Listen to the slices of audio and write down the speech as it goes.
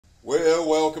Well,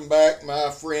 welcome back, my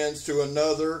friends, to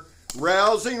another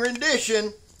rousing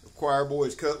rendition of Choir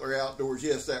Boys Cutlery Outdoors.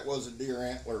 Yes, that was a deer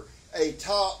antler. A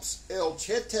Tops El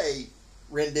Chete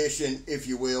rendition, if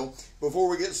you will. Before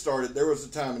we get started, there was a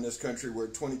time in this country where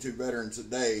 22 veterans a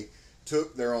day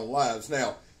took their own lives.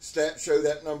 Now, stats show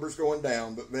that number's going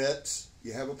down, but vets,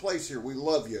 you have a place here. We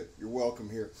love you. You're welcome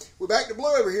here. We're back to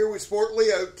blue over here. We sport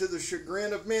Leo to the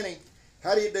chagrin of many.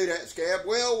 How do you do that, Scab?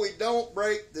 Well, we don't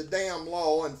break the damn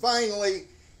law. And finally,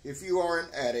 if you are an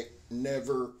addict,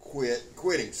 never quit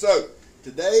quitting. So,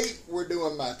 today we're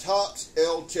doing my Tops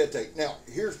El Chete. Now,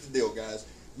 here's the deal, guys.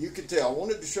 You can tell. I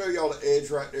wanted to show y'all the edge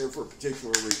right there for a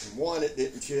particular reason. One, it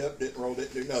didn't chip, didn't roll,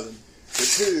 didn't do nothing. But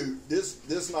two,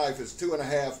 this knife is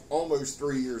 2.5, almost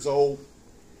 3 years old.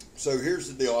 So here's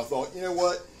the deal. I thought, you know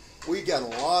what? We got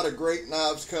a lot of great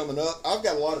knives coming up. I've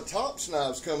got a lot of Tops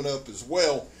knives coming up as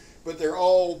well. But they're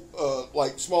all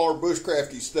like smaller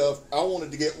bushcrafty stuff. I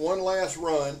wanted to get one last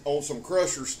run on some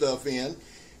crusher stuff in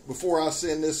before I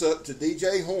send this up to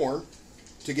DJ Horn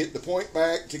to get the point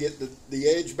back, to get the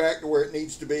edge back to where it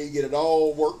needs to be, get it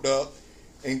all worked up,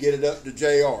 and get it up to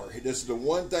JR. This is the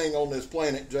one thing on this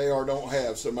planet JR don't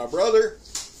have. So my brother,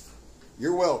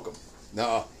 you're welcome.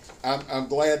 Nah, I'm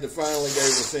glad to finally be able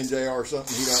to send JR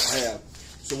something he don't have.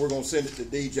 So we're going to send it to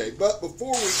DJ. But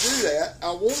before we do that, I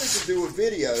wanted to do a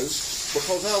video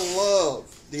because I love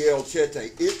the El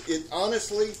Chete. It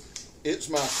honestly, it's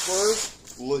my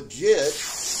first legit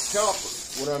chopper.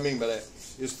 What do I mean by that?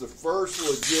 It's the first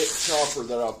legit chopper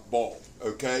that I've bought,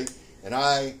 okay? And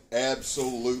I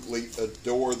absolutely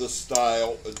adore the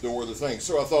style, adore the thing.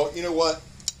 So I thought, you know what?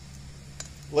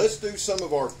 Let's do some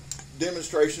of our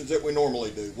demonstrations that we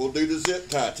normally do. We'll do the zip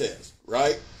tie test,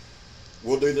 right?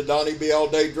 We'll do the Donnie B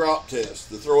All-day drop test,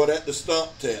 the throw it at the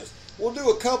stump test. We'll do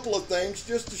a couple of things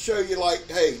just to show you like,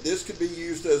 hey, this could be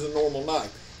used as a normal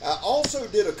knife. I also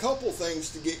did a couple things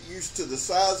to get used to the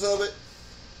size of it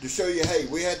to show you, hey,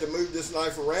 we had to move this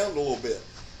knife around a little bit.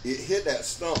 It hit that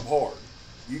stump hard.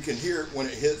 You can hear it when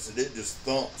it hits it. It just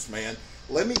thumps, man.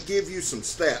 Let me give you some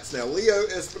stats. Now, Leo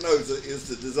Espinoza is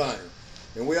the designer,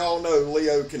 and we all know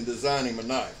Leo can design him a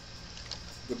knife.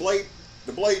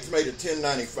 The blade's made of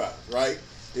 1095, right?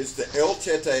 It's the El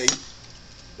Chete,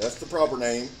 that's the proper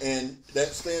name, and that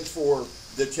stands for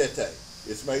the Chete.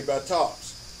 It's made by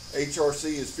Tops.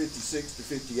 HRC is 56 to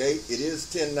 58. It is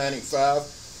 1095.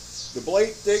 The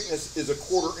blade thickness is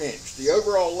 1/4 inch. The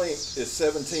overall length is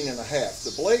 17.5.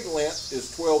 The blade length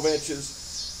is 12 inches.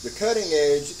 The cutting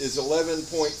edge is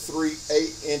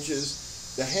 11.38 inches.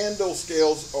 The handle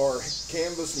scales are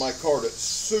canvas micarta,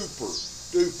 super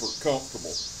duper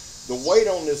comfortable. The weight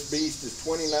on this beast is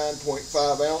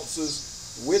 29.5 ounces.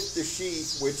 With the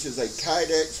sheath, which is a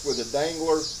Kydex with a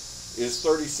dangler, is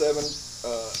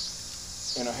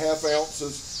 37.5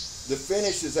 ounces. The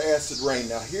finish is acid rain.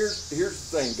 Now here's the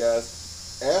thing,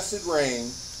 guys. Acid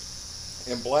rain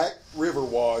and black river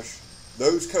wash,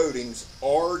 those coatings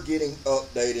are getting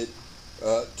updated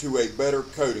to a better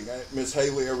coating. Miss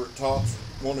Haley over at Tops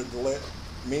wanted to let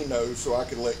me know so I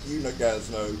could let you guys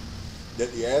know that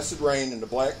the acid rain and the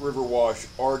black river wash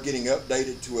are getting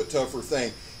updated to a tougher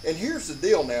thing. And here's the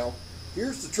deal now.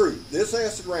 Here's the truth. This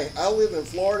acid rain, I live in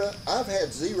Florida. I've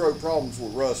had 0 problems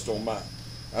with rust on mine.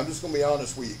 I'm just going to be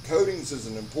honest with you. Coatings is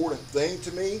an important thing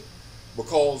to me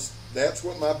because that's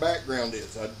what my background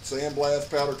is. I sandblast,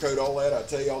 powder coat, all that. I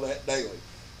tell you all that daily.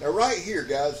 Now right here,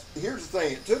 guys, here's the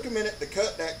thing. It took a minute to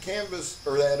cut that canvas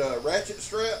or that ratchet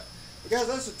strap. But guys,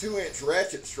 that's a 2-inch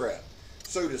ratchet strap.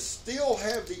 So to still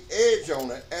have the edge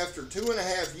on it after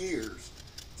 2.5 years,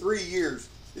 3 years,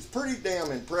 is pretty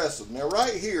damn impressive. Now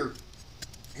right here,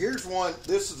 here's one.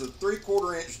 This is a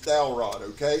 3/4 inch dowel rod,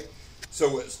 okay?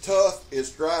 So it's tough,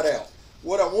 it's dried out.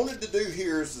 What I wanted to do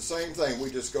here is the same thing.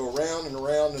 We just go around and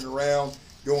around and around,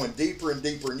 going deeper and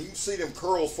deeper, and you can see them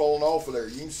curls falling off of there.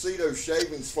 You can see those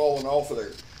shavings falling off of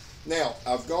there. Now,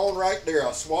 I've gone right there.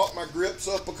 I swapped my grips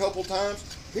up a couple times.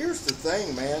 Here's the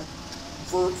thing, man.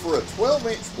 For a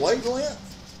 12-inch blade length,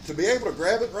 to be able to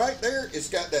grab it right there, it's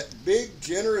got that big,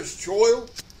 generous choil.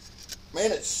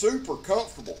 Man, it's super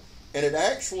comfortable. And it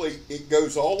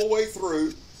goes all the way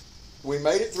through. We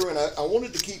made it through, and I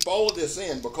wanted to keep all of this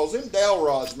in because them dowel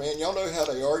rods, man, y'all know how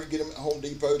they are. You get them at Home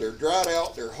Depot. They're dried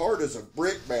out. They're hard as a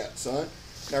brick bat, son.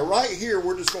 Now, right here,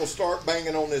 we're just going to start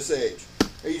banging on this edge.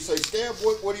 Now, you say, Scab,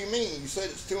 what do you mean? You said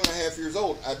it's 2.5 years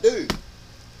old. I do.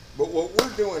 But what we're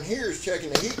doing here is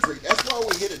checking the heat treat. That's why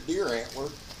we hit a deer antler.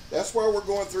 That's why we're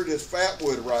going through this fat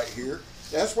wood right here.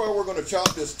 That's why we're going to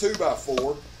chop this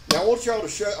 2x4. Now I want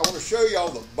to show y'all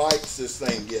the bites this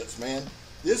thing gets, man.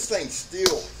 This thing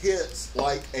still hits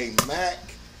like a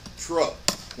Mack truck.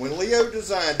 When Leo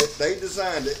designed it, they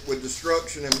designed it with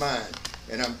destruction in mind.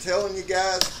 And I'm telling you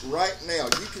guys, right now,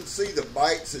 you can see the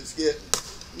bites it's getting.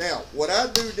 Now, what I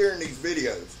do during these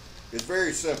videos is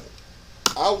very simple.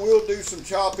 I will do some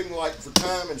chopping like for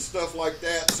time and stuff like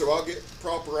that, so I'll get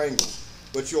proper angles.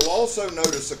 But you'll also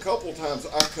notice a couple times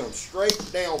I come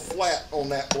straight down flat on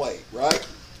that blade, right?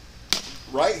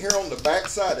 Right here on the back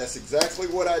side, that's exactly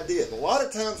what I did. A lot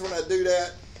of times when I do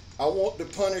that, I want to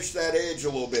punish that edge a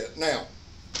little bit. Now,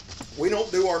 we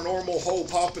don't do our normal hole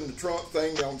pop in the trunk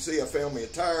thing. Y'all can see I found me a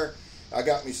tire. I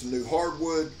got me some new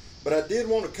hardwood. But I did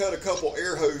want to cut a couple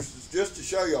air hoses just to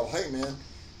show y'all, hey man,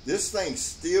 this thing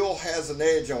still has an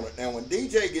edge on it. Now when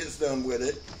DJ gets done with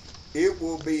it, it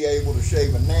will be able to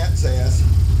shave a gnat's ass.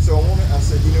 So I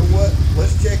said, you know what?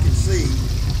 Let's check and see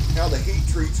how the heat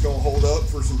treat's going to hold up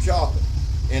for some chopping.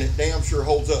 And it damn sure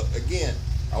holds up. Again,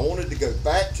 I wanted to go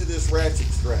back to this ratchet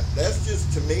strap. That's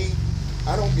just, to me,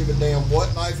 I don't give a damn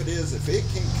what knife it is. If it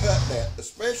can cut that,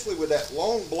 especially with that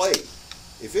long blade,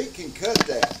 if it can cut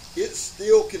that, it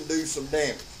still can do some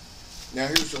damage. Now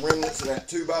here's the remnants of that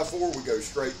 2x4. We go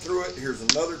straight through it. Here's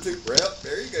another two. Well,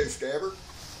 there you go, Scabber.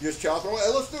 Just chopping away.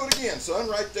 Hey, let's do it again, son.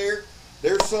 Right there.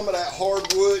 There's some of that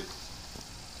hardwood.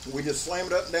 We just slam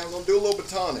it up and down. I'm going to do a little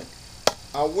batoning.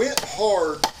 I went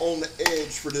hard on the edge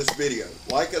for this video.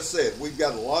 Like I said, we've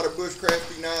got a lot of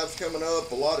bushcrafty knives coming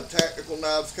up, a lot of tactical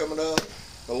knives coming up,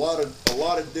 a lot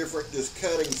of different just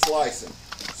cutting, slicing.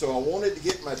 So I wanted to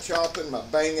get my chopping, my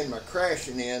banging, my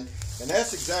crashing in, and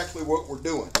that's exactly what we're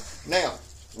doing. Now,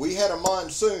 we had a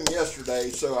monsoon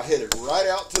yesterday, so I headed right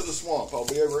out to the swamp. I'll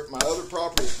be over at my other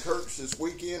property at Kirk's this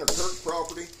weekend, or Kirk's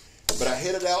property, but I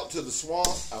headed out to the swamp.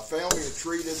 I found me a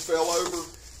tree that fell over,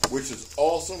 which is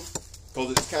awesome,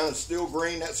 because it's kind of still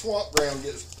green. That swamp ground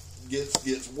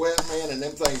gets wet, man, and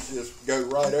them things just go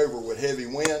right over with heavy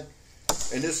wind.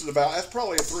 And this is about, that's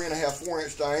probably a 3.5, 4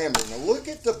 inch diameter. Now look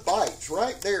at the bites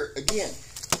right there again.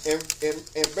 And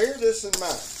bear this in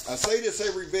mind. I say this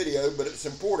every video, but it's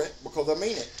important because I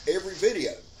mean it every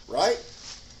video, right?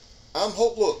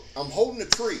 Look, I'm holding a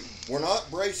tree. We're not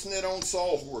bracing it on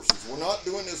sawhorses. We're not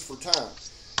doing this for time.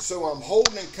 So I'm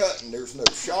holding and cutting. There's no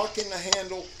shock in the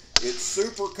handle. It's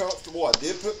super comfortable. I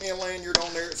did put me a lanyard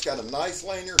on there. It's got a nice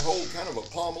lanyard hold, kind of a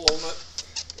pommel on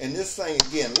it. And this thing,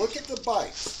 again, look at the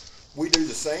bites. We do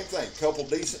the same thing. Couple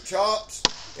decent chops,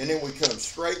 and then we come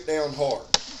straight down hard.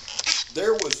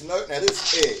 There was no, now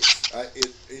this edge,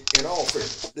 in all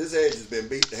fairness, this edge has been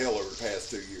beat to hell over the past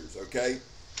 2 years, okay?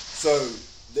 So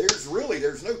there's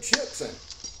no chips in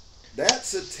it.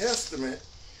 That's a testament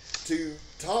to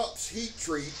Top's heat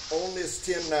treat on this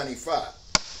 1095.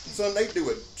 So they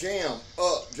do a jam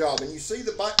up job, and you see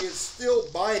the bite, it's still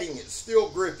biting, it's still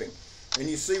gripping, and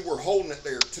you see we're holding it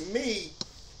there. To me,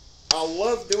 I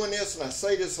love doing this, and I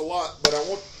say this a lot, but I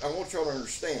want y'all to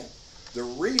understand. The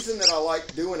reason that I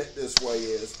like doing it this way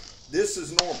is this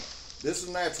is normal. This is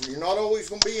natural. You're not always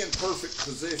going to be in perfect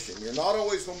position. You're not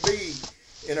always going to be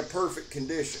in a perfect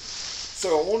condition.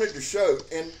 So I wanted to show,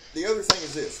 and the other thing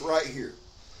is this right here.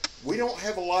 We don't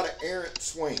have a lot of errant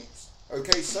swings.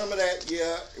 Okay, some of that,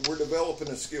 yeah, we're developing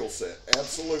a skill set.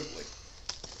 Absolutely.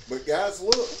 But guys,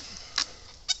 look.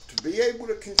 To be able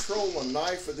to control a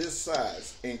knife of this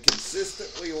size and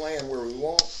consistently land where we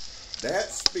want, that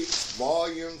speaks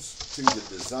volumes to the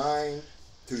design,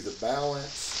 to the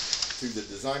balance, to the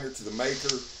designer, to the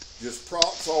maker. Just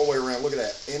props all the way around. Look at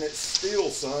that. And it still,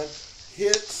 son,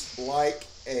 hits like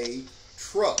a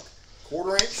truck.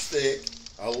 1/4 inch thick.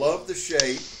 I love the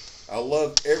shape. I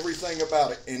love everything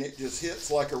about it. And it just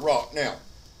hits like a rock. Now,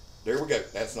 there we go.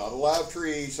 That's not a live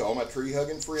tree, so all my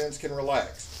tree-hugging friends can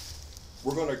relax.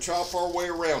 We're going to chop our way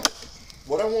around it.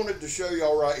 What I wanted to show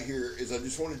y'all right here is I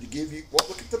just wanted to give you, well,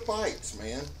 look at the bites,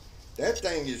 man. That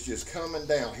thing is just coming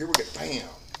down. Here we go. Bam.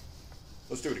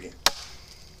 Let's do it again.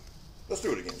 Let's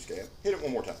do it again, Scab. Hit it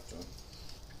one more time, son.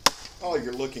 Oh,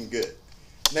 you're looking good.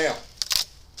 Now,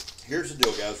 here's the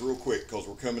deal, guys, real quick, because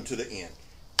we're coming to the end.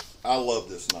 I love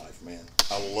this knife, man.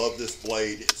 I love this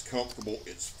blade. It's comfortable,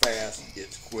 it's fast,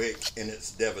 it's quick, and it's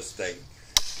devastating.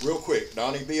 Real quick,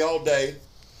 Donnie B All-day.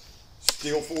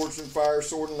 Steel Forged and Fire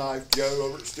Sword and Knife. Joe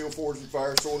over at Steel Forged and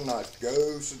Fire Sword and Knife.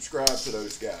 Go subscribe to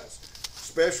those guys.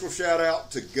 Special shout out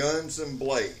to Guns and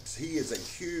Blades. He is a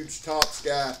huge Tops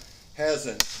guy. Has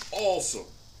an awesome,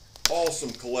 awesome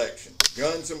collection.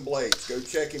 Guns and Blades. Go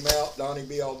check him out. Donnie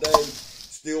B All-day.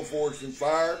 Steel Forged and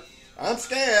Fire. I'm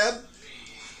Scab.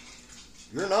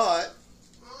 You're not.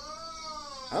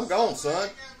 I'm gone, son.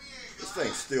 This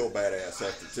thing's still badass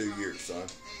after 2 years, son.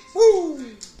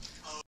 Woo!